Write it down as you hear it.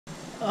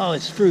Oh,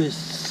 it's through his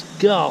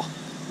skull.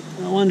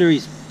 No wonder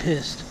he's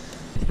pissed.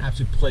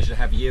 Absolute pleasure to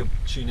have you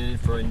tuning in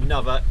for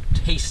another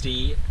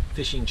tasty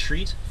fishing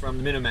treat from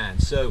the Minnow Man.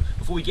 So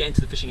before we get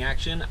into the fishing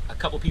action, a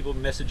couple of people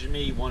messaged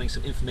me wanting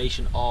some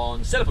information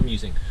on setup I'm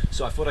using.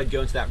 So I thought I'd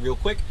go into that real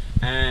quick.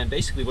 And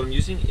basically what I'm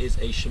using is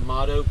a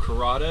Shimano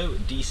Corrado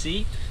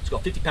DC. It's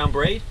got a 50-pound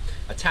braid.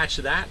 Attached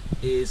to that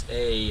is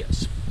a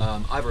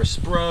either a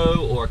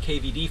Spro or a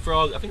KVD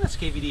frog. I think that's a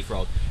KVD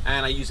frog.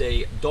 And I use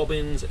a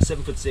Dobbins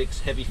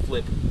 7'6" heavy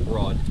flip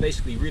rod. It's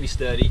basically really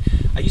sturdy.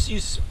 I used to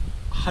use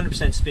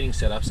 100% spinning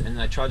setups, and then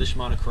I tried the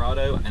Shimano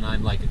Corrado, and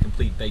I'm like a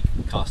complete bait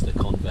caster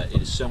convert.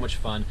 It is so much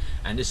fun,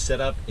 and this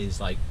setup is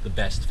like the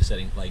best for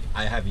setting. Like,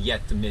 I have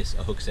yet to miss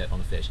a hook set on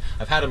a fish.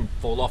 I've had them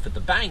fall off at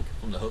the bank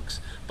from the hooks,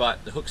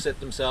 but the hook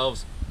set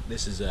themselves,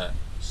 this is a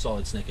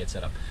solid snakehead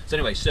setup. So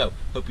anyway,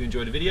 hope you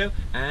enjoyed the video,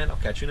 and I'll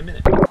catch you in a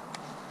minute.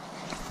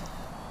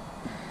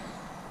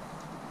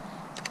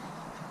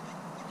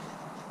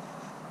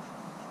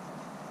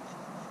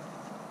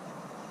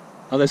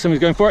 Oh, there's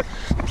somebody's going for it.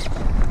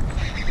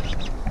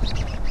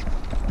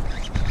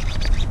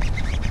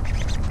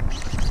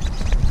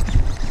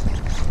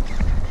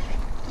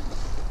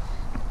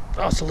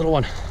 Oh, it's a little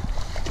one.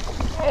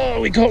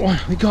 Oh, we got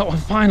one,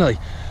 finally.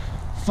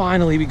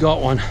 Finally, we got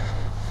one.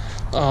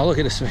 Oh, look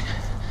at this thing.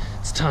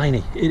 It's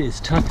tiny, it is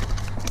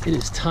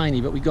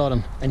tiny, but we got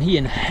him. And he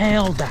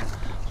inhaled that.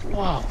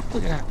 Wow,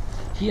 look at that.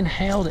 He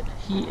inhaled it,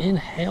 I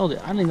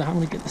don't even know how I'm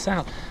gonna get this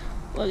out.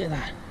 Look at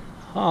that,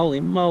 holy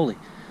moly.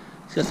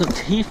 He's got some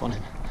teeth on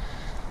him.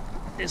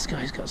 This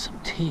guy's got some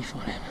teeth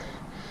on him.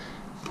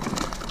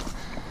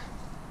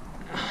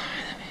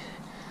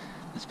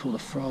 Let's pull the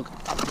frog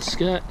up the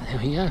skirt. There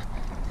we go.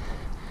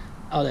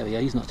 Oh, there we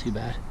go. He's not too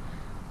bad.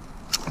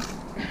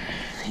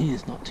 He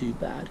is not too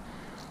bad.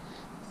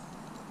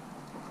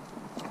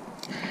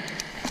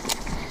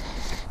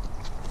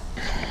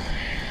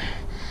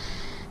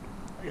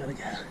 I gotta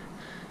go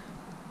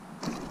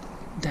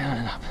down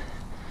and up.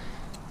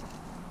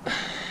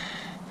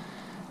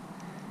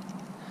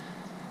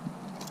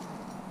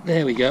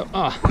 There we go.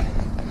 Ah,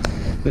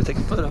 I'm gonna take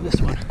a photo of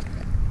this one.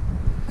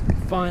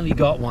 Finally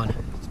got one.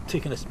 It's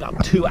taken us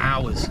about 2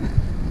 hours. Look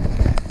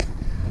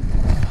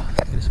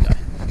at this guy.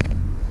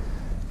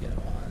 Get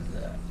him on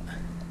there.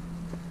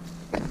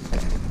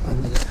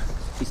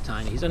 He's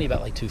tiny. He's only about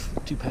like two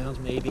pounds,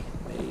 maybe.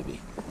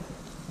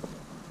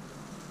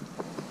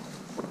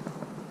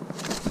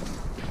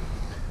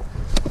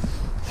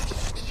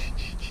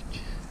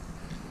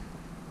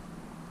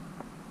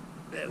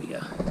 There we go.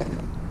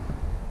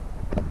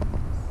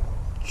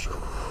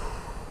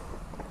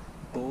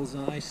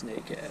 Bullseye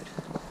snakehead.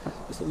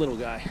 Just a little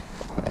guy.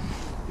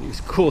 He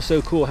was cool,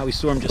 so cool how we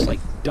saw him just like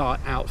dart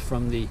out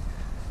from the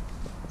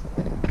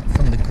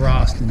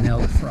grass to nail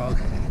the frog.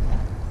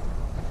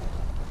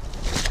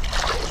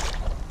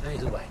 And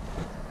he's away.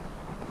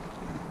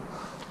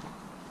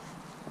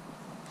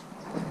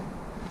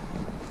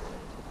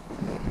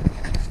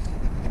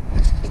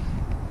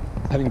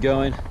 I've been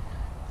going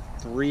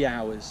 3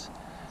 hours,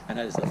 and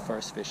that is the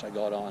first fish I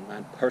got on,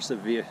 man.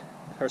 Persevere,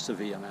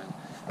 man.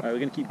 All right, we're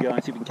gonna keep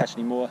going, see if we can catch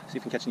any more, see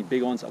if we can catch any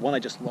big ones. The one I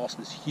just lost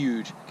was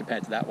huge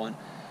compared to that one.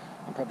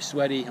 I'm probably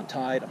sweaty, I'm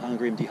tired, I'm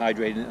hungry, I'm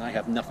dehydrated, and I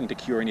have nothing to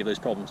cure any of those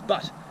problems,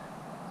 but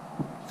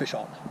fish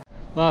on.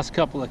 Last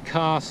couple of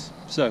casts.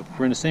 So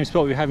we're in the same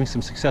spot we were having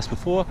some success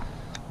before.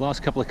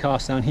 Last couple of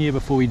casts down here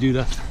before we do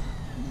the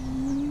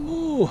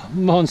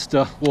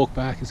monster walk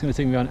back. It's gonna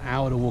take me about an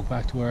hour to walk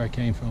back to where I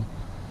came from.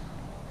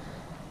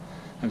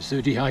 I'm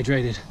so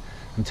dehydrated,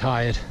 I'm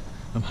tired,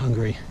 I'm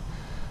hungry,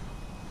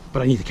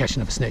 but I need to catch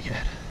another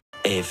snakehead.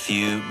 A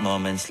few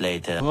moments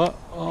later.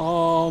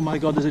 Oh my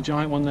god, there's a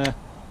giant one there.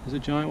 There's a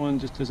giant one,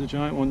 there's a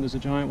giant one, there's a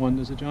giant one,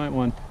 there's a giant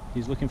one.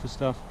 He's looking for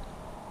stuff.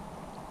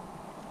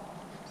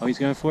 Oh, he's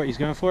going for it, he's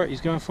going for it,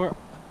 he's going for it.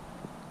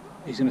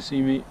 He's gonna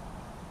see me.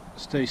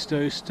 Stay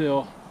so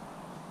still.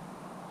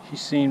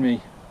 He's seen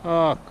me.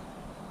 Oh,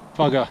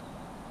 bugger.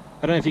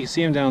 I don't know if you can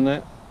see him down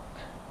there.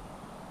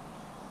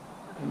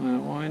 I'm gonna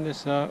wind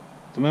this up.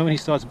 The moment he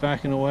starts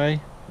backing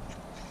away,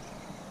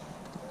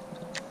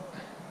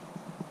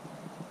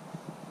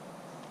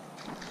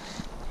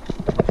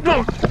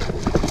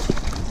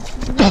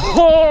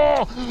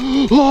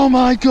 oh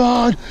my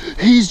god,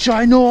 he's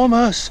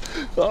ginormous.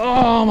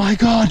 Oh my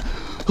god.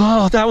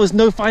 Oh, that was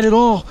no fight at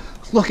all.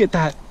 Look at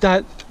that.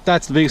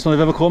 That's the biggest one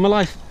I've ever caught in my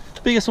life.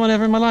 Biggest one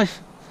ever in my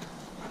life.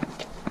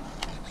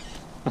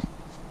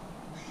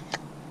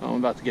 Oh, I'm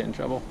about to get in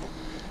trouble.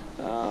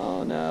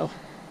 Oh no.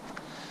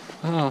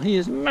 Oh, he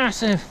is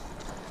massive.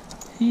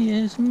 He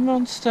is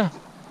monster.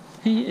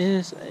 He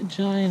is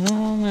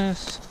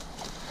ginormous.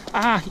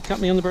 Ah, he cut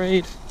me on the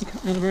braid. He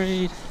cut me on the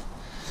braid.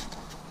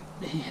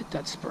 He hit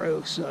that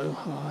Spro so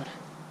hard.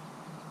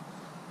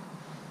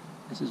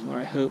 This is where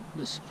I hope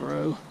the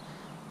Spro.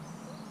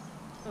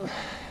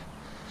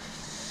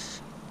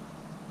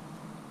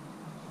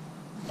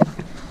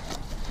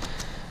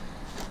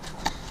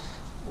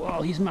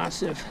 Wow, he's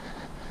massive.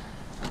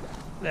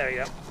 There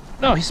you go.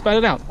 No, he spat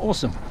it out.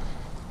 Awesome.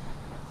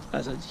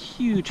 That's a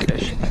huge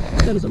fish.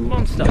 That is a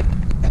monster.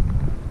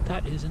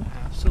 That is an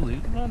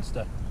absolute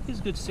monster. He's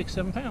a good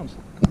 6-7 pounds.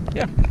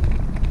 Yeah.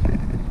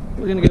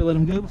 We're gonna go let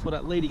him go before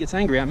that lady gets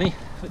angry at me.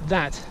 But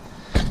that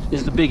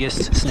is the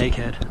biggest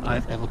snakehead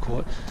I've ever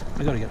caught.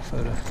 I gotta get a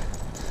photo.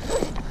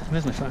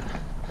 Where's my phone?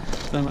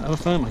 My other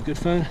phone, my good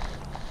phone.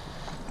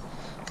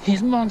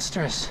 He's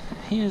monstrous.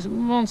 He is a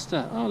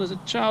monster. Oh, there's a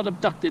child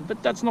abducted,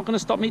 but that's not gonna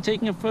stop me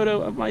taking a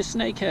photo of my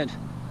snakehead.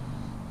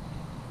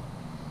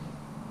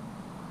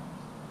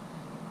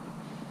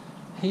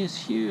 He is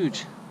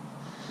huge.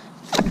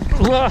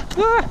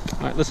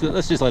 Alright,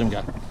 let's just let him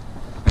go.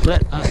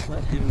 Let us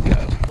let him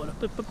go.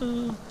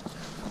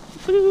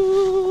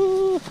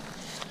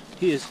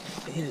 He is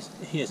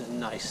a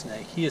nice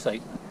snake. He is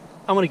like,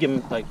 I'm gonna give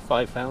him like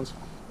 5 pounds,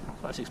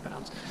 5-6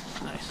 pounds.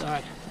 Nice.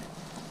 Alright.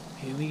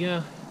 Here we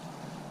go.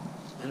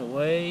 And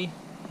away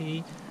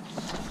he.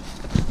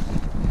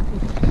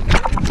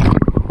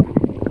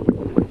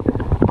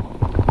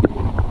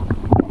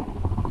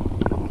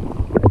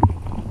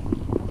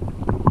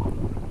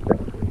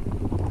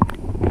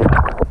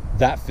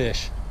 That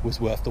fish was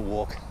worth the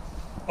walk.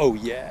 Oh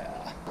yeah.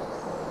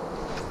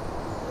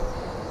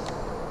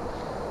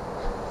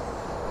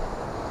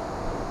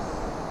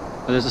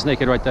 Oh, there's a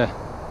snakehead right there.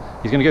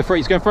 He's gonna go for it,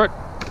 he's going for it.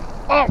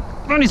 Oh,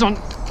 and he's on.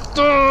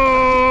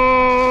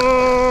 Oh,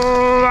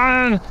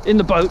 and in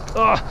the boat.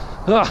 Oh,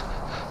 oh.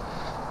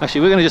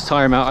 Actually, we're gonna just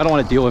tire him out. I don't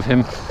want to deal with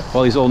him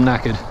while he's all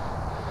knackered.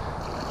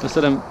 Let's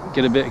let him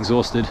get a bit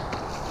exhausted.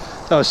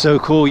 That was so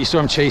cool. You saw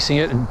him chasing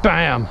it and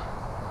bam.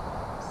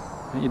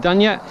 You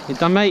done yet? You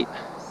done, mate?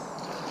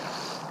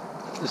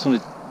 Just want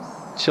to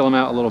chill him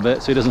out a little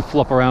bit so he doesn't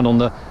flop around on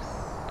the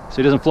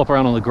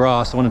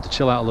grass. I want him to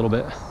chill out a little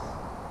bit.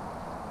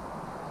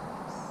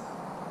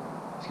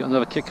 He's got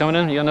another kick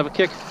coming in. You got another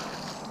kick?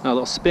 Oh, a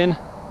little spin.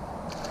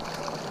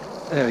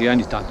 There we go, and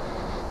he's done.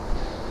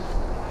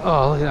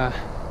 Oh, look at that.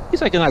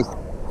 He's like a nice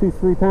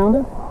 2-3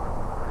 pounder.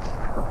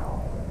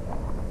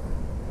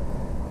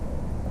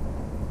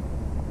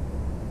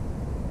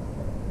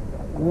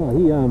 Oh,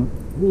 he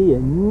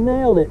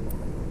nailed it.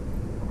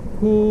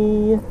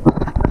 He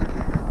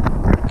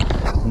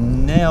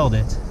nailed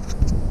it.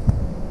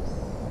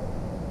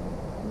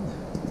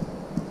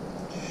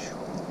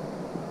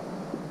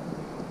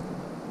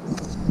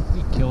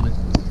 He killed it.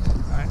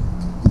 All right.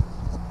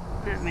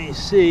 Let me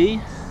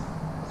see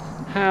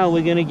how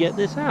we're going to get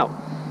this out.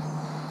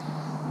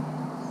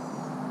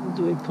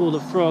 Do we pull the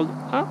frog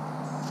up?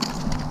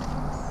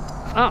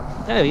 Oh,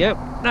 there we go.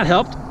 That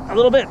helped a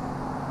little bit.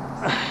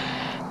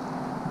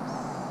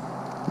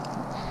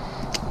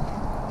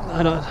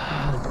 I don't,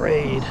 the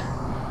braid.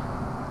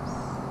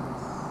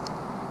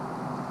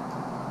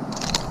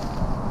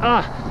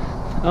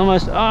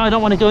 Almost. Oh, I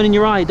don't want to go in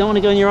your eye. Don't want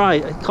to go in your eye.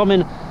 A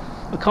common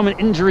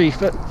injury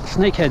for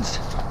snakeheads.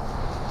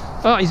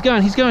 Oh, he's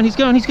going. He's under.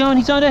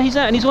 He's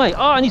there, and he's away.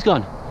 Oh, and he's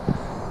gone.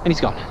 And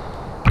he's gone.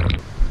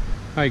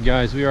 All right,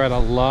 guys, we are at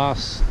our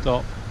last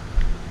stop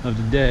of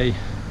the day.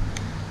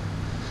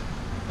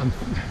 I'm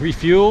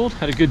refueled.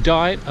 Had a good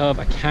diet of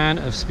a can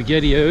of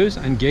SpaghettiOs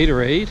and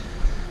Gatorade.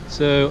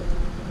 So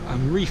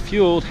I'm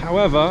refueled.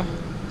 However,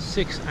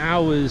 6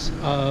 hours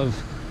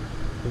of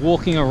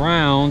walking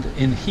around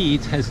in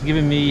heat has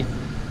given me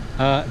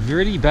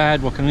really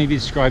bad, what can only be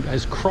described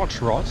as crotch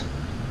rot,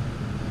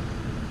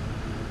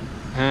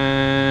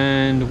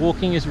 and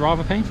walking is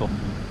rather painful.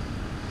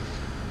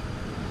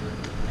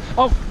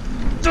 Oh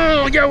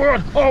yeah, we're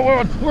on.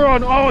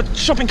 Oh,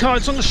 shopping cart,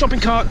 it's on the shopping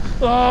cart.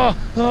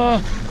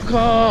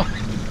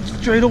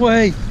 Straight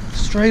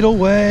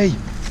away.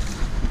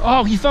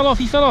 Oh, he fell off.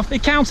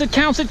 It counts.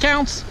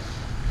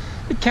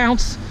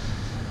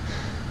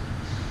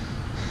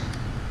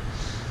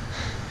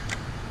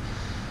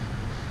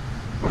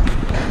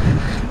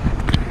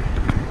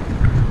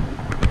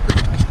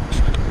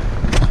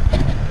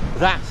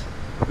 That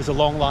was a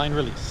long line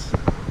release.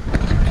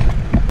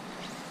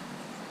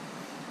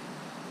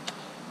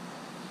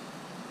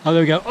 Oh,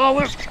 there we go. Oh,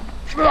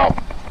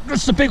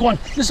 this is a big one.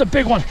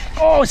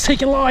 Oh, it's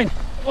taking line.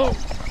 Oh,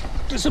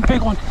 this is a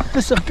big one. Oh,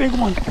 it's a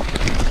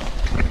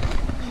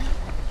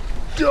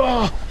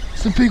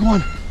big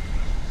one.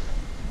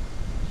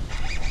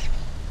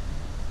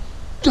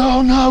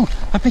 Oh no,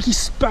 I think he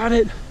spat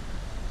it.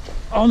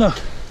 Oh no.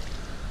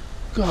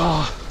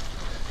 Oh,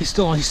 he's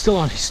still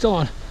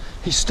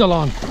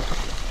on.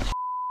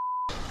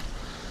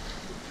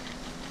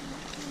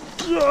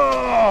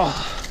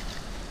 Oh,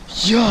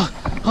 yeah.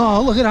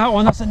 Oh, look at that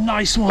one. That's a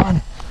nice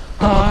one.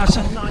 Oh, that's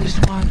a nice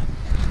one.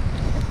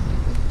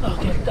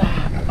 Look at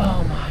that.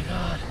 Oh my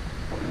God.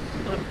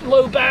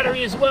 Low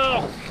battery as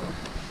well.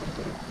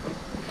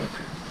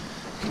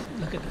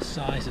 Look at the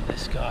size of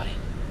this guy.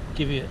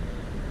 Give you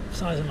the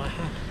size of my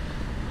hand.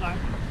 Right.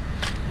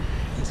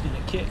 He's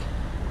gonna kick.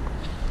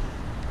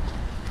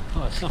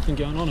 Oh, there's something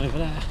going on over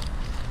there.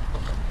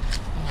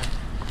 Alright.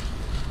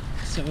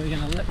 So we're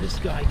gonna let this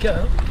guy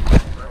go.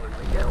 There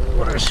we go.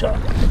 What a shot.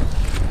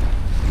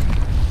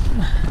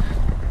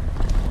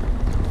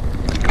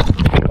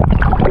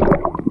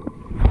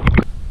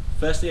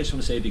 Firstly, I just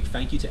want to say a big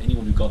thank you to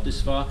anyone who got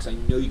this far, because I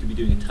know you could be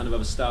doing a ton of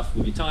other stuff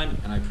with your time,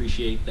 and I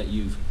appreciate that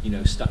you've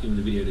stuck in with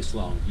the video this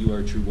long. You are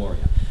a true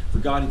warrior.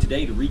 Regarding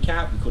today, to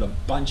recap, we caught a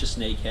bunch of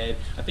snakehead.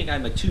 I think I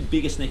had my 2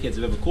 biggest snakeheads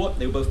I've ever caught.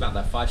 They were both about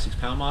that 5-6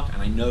 pound mark,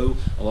 and I know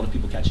a lot of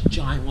people catch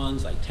giant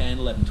ones like 10,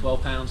 11,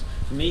 12 pounds.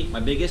 For me, my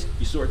biggest,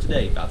 you saw it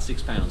today, about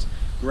 6 pounds.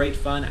 Great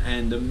fun,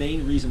 and the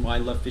main reason why I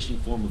love fishing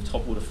for them with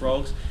topwater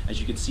frogs, as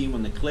you can see them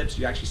on the clips,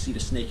 you actually see the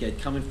snakehead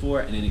coming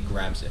for it, and then it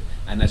grabs it.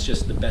 And that's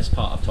just the best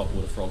part of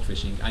topwater frog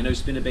fishing. I know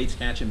spinnerbaits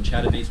catch them,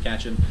 chatterbaits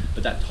catch them,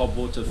 but that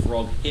topwater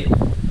frog hit,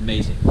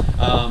 amazing.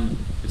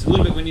 It's a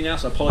little bit windy now,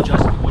 so I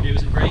apologize if the audio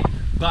isn't great,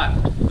 but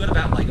we've got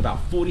about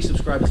 40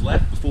 subscribers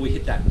left before we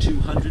hit that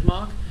 200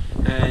 mark.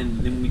 And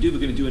then when we do, we're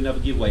going to do another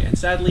giveaway. And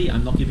sadly,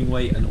 I'm not giving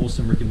away an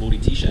awesome Rick and Morty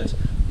t-shirt,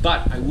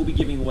 but I will be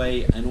giving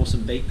away an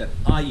awesome bait that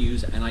I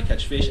use and I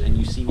catch fish, and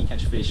you see me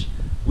catch fish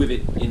with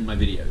it in my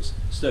videos.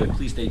 So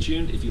please stay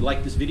tuned. If you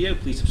like this video,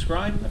 please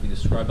subscribe. I think the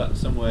subscribe button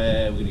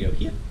somewhere, we're going to go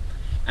here.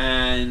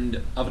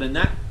 And other than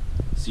that,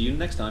 see you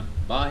next time.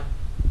 Bye.